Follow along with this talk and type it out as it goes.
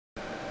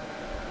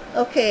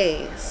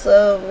Okay,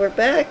 so we're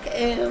back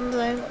and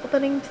I'm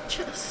opening the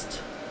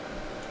chest.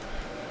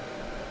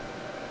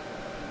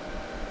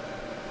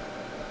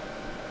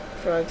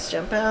 Frogs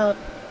jump out.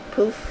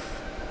 Poof.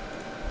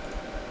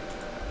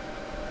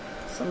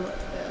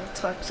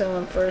 Talk to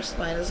him first,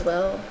 might as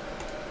well.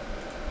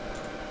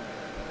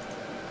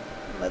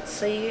 Let's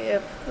see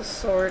if the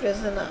sword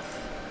is enough.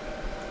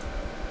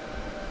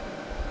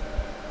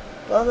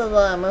 Blah blah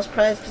blah, most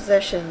prized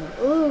possession.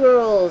 Ooh,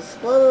 girls,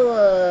 blah blah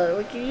blah.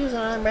 We can use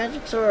another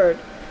magic sword.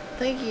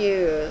 Thank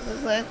you. This is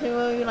exactly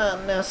what we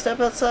want. Now step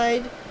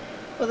outside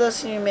with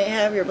us and you may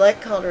have your black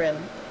cauldron.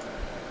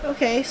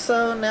 Okay,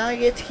 so now I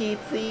get to keep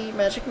the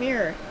magic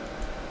mirror.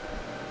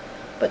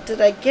 But did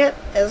I get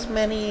as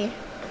many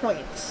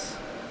points?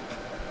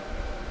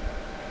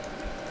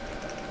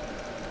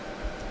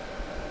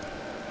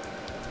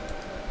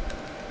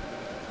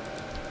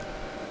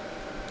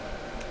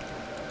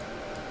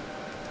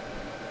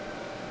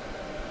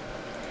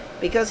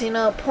 Because, you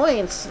know,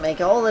 points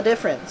make all the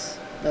difference.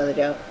 No, they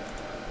don't.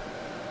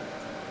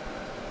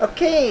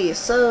 Okay,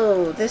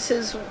 so this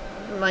is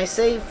my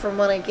save from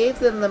when I gave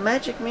them the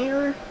magic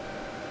mirror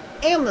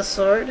and the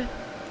sword.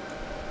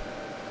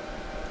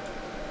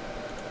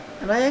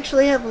 And I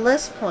actually have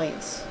less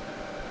points.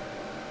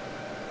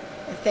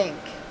 I think.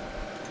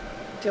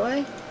 Do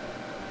I?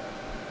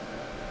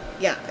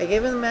 Yeah, I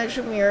gave them the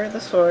magic mirror,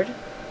 the sword.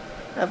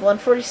 I have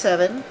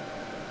 147.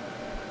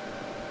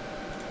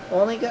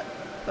 Only got...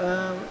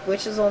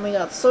 witches only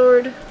got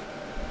sword.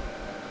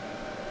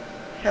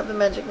 Have the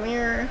magic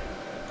mirror.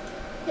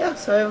 Yeah,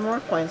 so I have more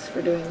points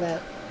for doing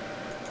that.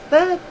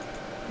 That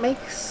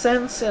makes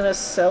sense in a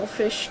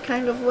selfish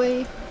kind of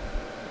way,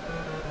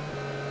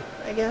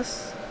 I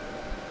guess.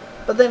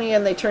 But then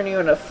again, they turn you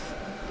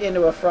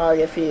into a frog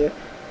if you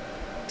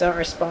don't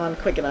respond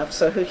quick enough,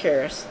 so who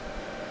cares?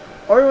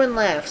 Orwin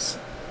laughs.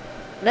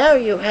 Now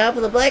you have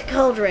the black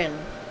cauldron.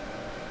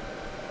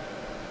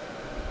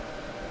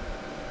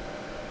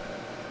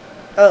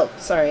 Oh,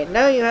 sorry.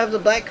 Now you have the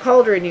black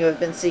cauldron you have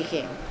been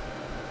seeking.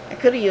 I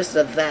could have used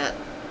that,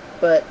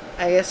 but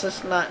I guess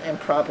it's not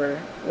improper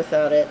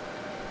without it.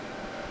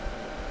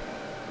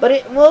 But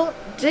it won't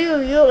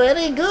do you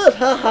any good,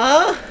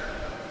 haha!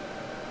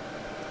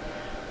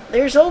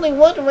 There's only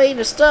one way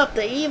to stop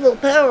the evil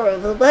power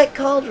of the black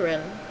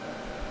cauldron.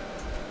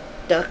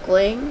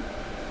 Duckling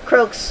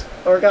croaks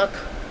Orgok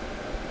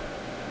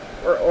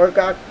or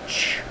Orgok.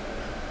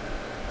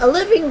 A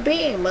living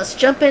being must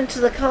jump into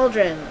the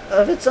cauldron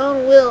of its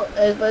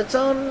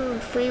own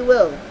free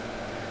will.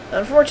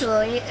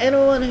 Unfortunately,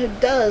 anyone who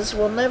does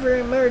will never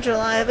emerge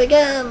alive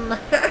again.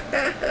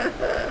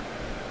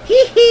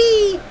 Hee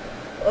hee!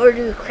 Or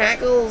do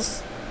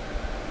crackles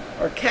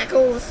or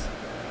cackles.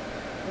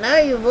 Now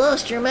you've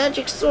lost your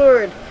magic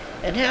sword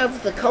and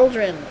have the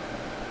cauldron.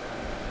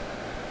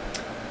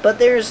 But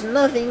there's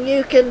nothing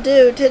you can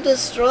do to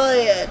destroy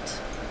it.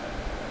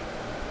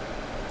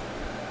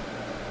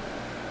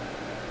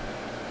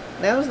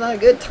 Now's not a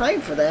good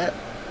time for that.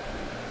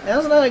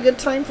 Now's not a good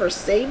time for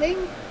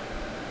saving?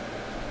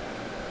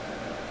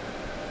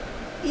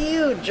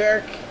 You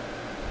jerk.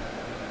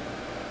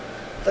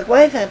 The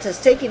Gwyphant has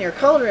taken your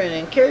cauldron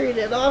and carried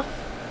it off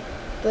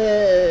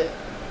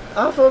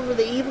over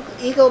the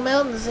Eagle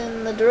Mountains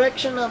in the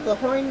direction of the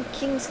Horn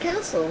King's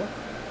castle.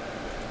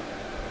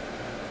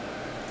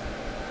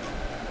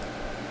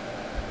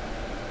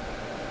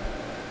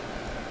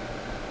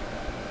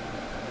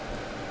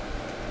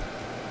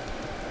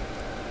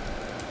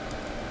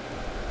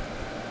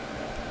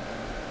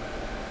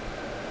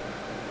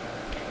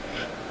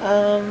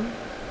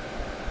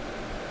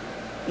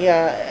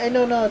 Yeah, I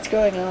don't know what's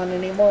going on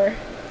anymore.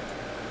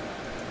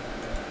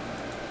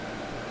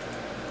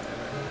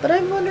 But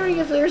I'm wondering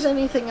if there's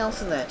anything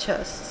else in that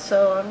chest,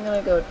 so I'm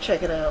gonna go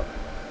check it out.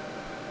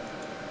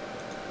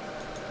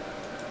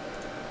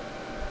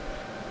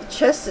 The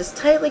chest is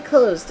tightly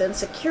closed and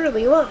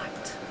securely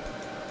locked.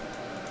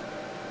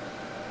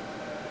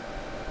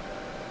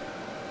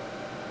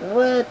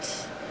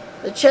 What?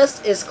 The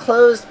chest is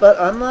closed but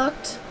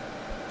unlocked?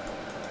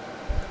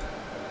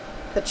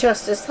 The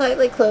chest is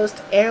tightly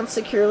closed and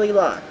securely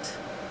locked.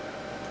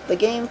 The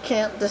game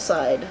can't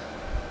decide.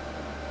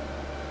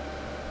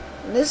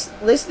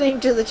 Listening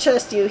to the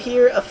chest, you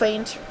hear a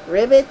faint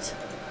ribbit.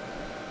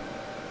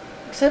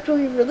 Except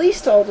we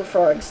released all the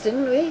frogs,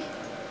 didn't we?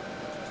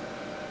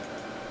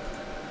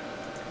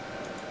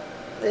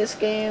 This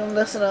game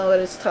doesn't know what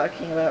it's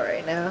talking about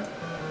right now.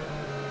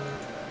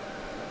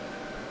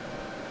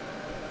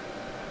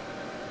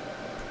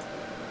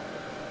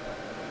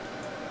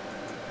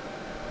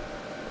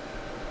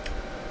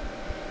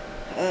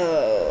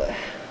 Oh.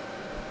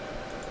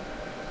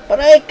 But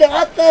I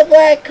got the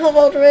black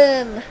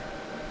cauldron!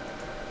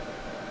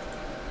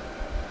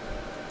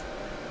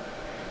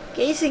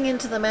 Gazing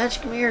into the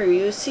magic mirror,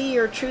 you see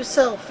your true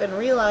self and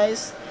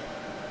realize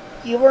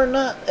you are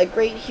not a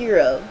great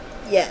hero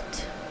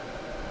yet.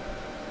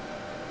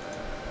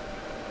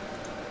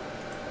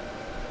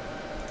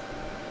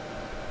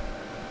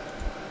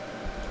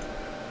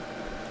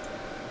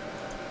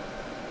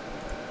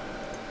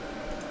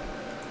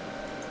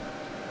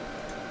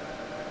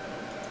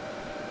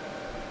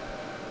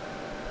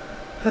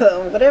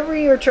 Whatever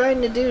you're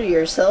trying to do to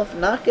yourself,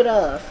 knock it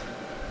off.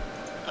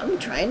 I'm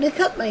trying to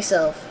cut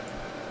myself.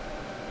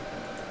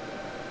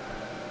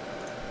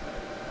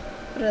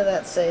 What did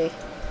that say?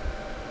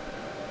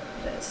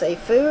 Did it say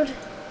food?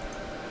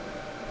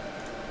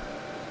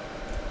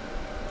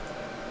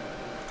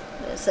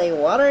 Did it say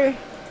water?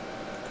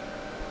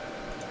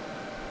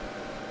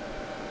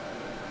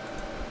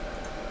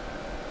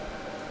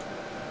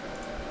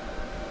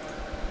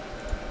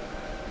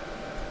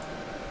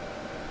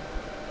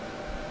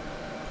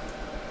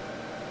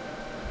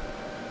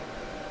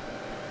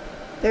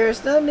 There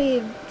is no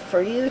need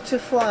for you to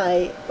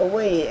fly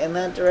away in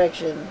that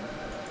direction.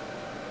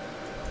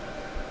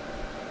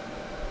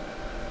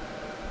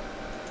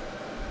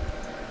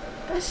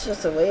 That's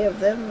just a way of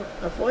them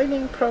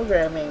avoiding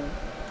programming.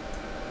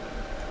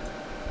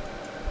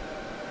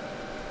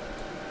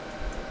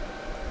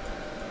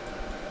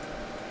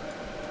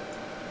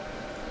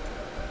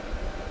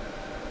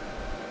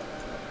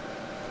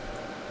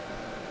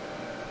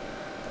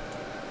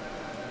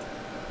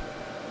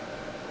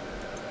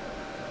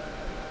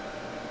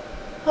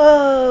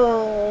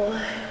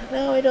 Oh,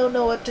 now I don't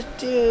know what to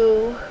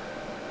do.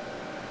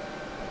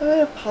 I'm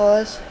gonna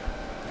pause.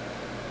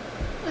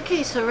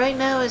 Okay, so right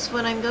now is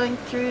when I'm going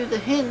through the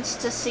hints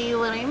to see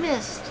what I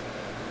missed.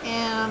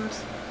 And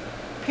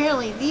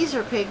apparently these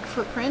are pig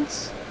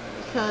footprints,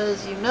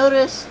 because you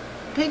notice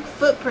pig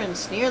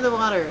footprints near the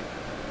water.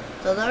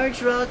 The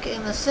large rock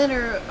in the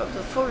center of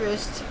the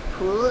forest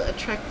pool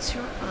attracts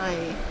your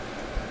eye.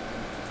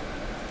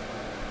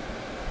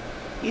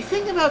 You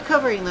think about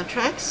covering the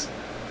tracks,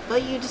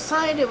 but you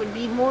decide it would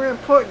be more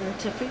important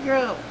to figure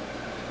out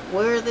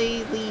where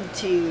they lead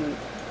to.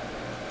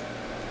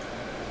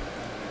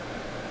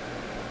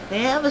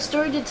 They have a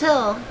story to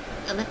tell,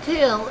 and the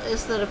tale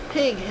is that a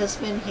pig has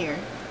been here.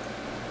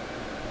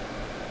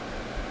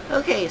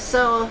 Okay,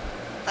 so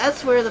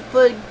that's where the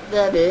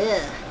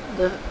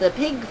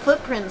pig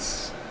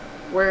footprints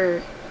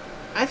were.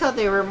 I thought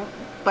they were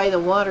by the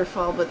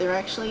waterfall, but they're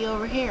actually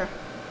over here.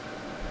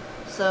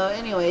 So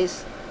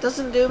anyways,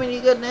 doesn't do me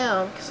any good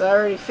now because I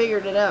already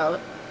figured it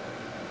out.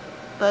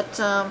 But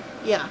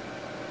yeah,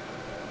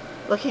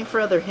 looking for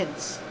other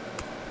hints.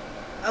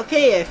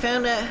 Okay, I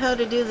found out how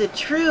to do the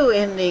true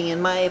ending,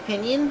 in my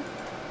opinion,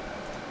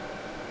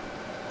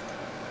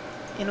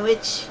 in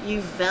which you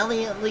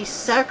valiantly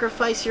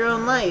sacrifice your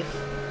own life.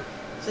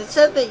 So it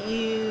said that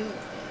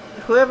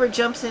whoever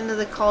jumps into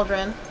the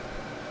cauldron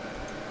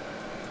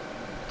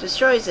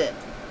destroys it.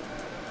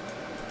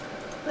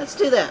 Let's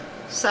do that.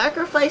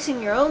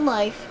 Sacrificing your own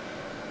life,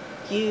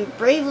 you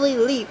bravely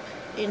leap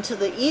into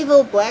the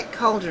evil black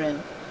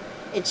cauldron.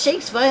 It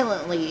shakes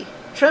violently,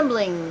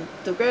 trembling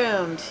the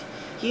ground.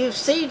 You've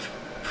saved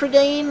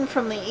Predane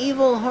from the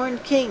evil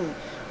Horned King,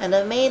 and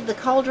have made the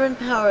cauldron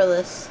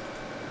powerless.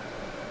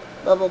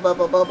 Bubble,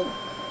 bubble, bubble.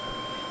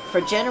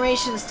 For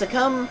generations to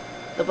come,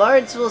 the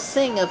bards will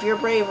sing of your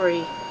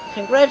bravery.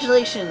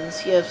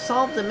 Congratulations, you have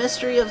solved the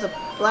mystery of the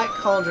Black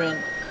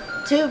Cauldron.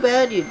 Too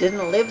bad you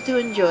didn't live to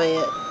enjoy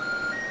it.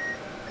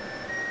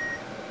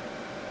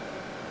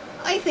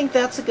 I think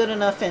that's a good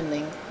enough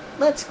ending.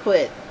 Let's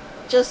quit.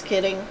 Just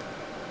kidding.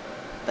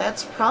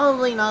 That's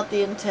probably not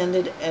the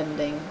intended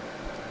ending.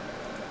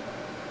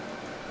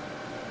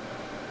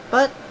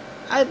 But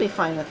I'd be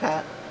fine with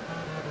that.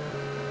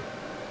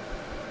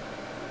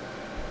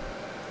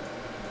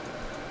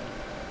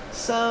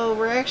 So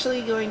we're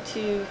actually going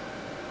to...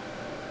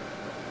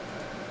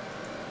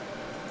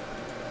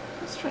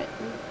 Let's try...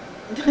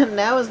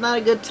 Now is not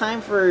a good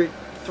time for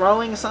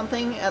throwing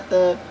something at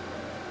the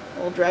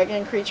old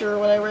dragon creature or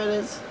whatever it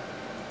is.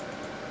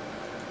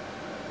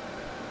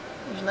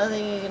 There's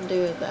nothing you can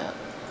do with that.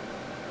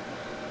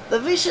 The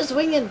vicious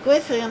winged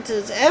Gwithant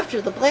is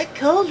after the Black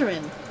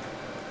Cauldron.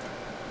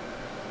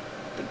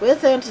 The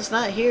Gwithant is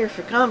not here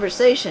for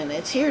conversation.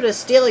 It's here to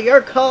steal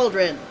your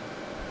cauldron.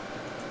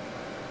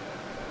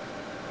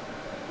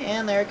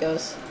 And there it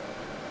goes.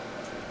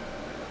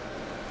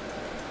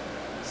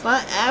 It's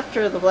not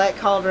after the Black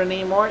Cauldron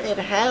anymore. It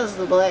has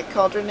the Black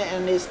Cauldron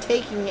and is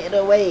taking it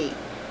away.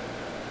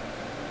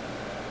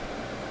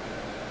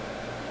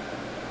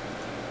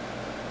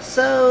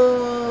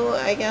 So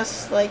I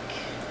guess like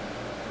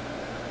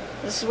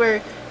this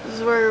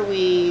is where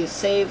we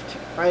saved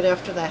right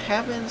after that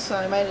happened, so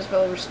I might as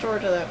well restore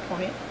to that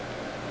point.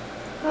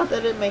 Not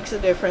that it makes a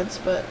difference,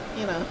 but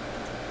you know.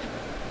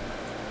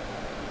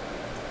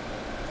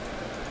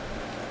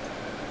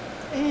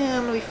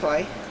 And we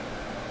fly.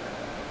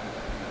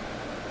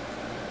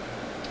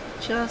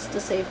 Just to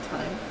save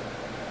time.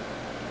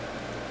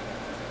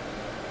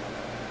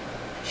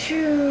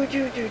 Choo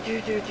doo doo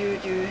doo doo doo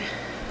doo.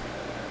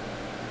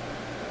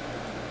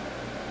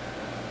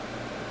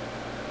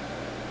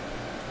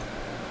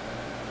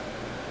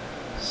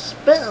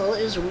 Spell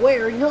is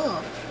wearing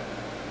off.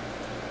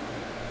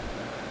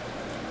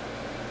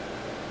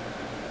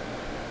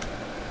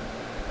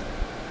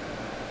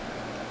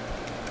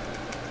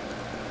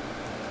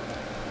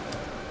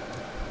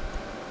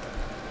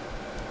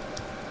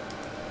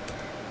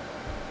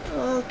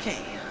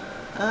 Okay,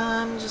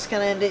 I'm just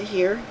gonna end it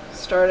here.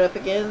 Start up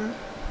again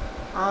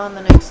on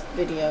the next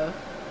video.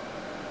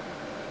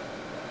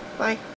 Bye.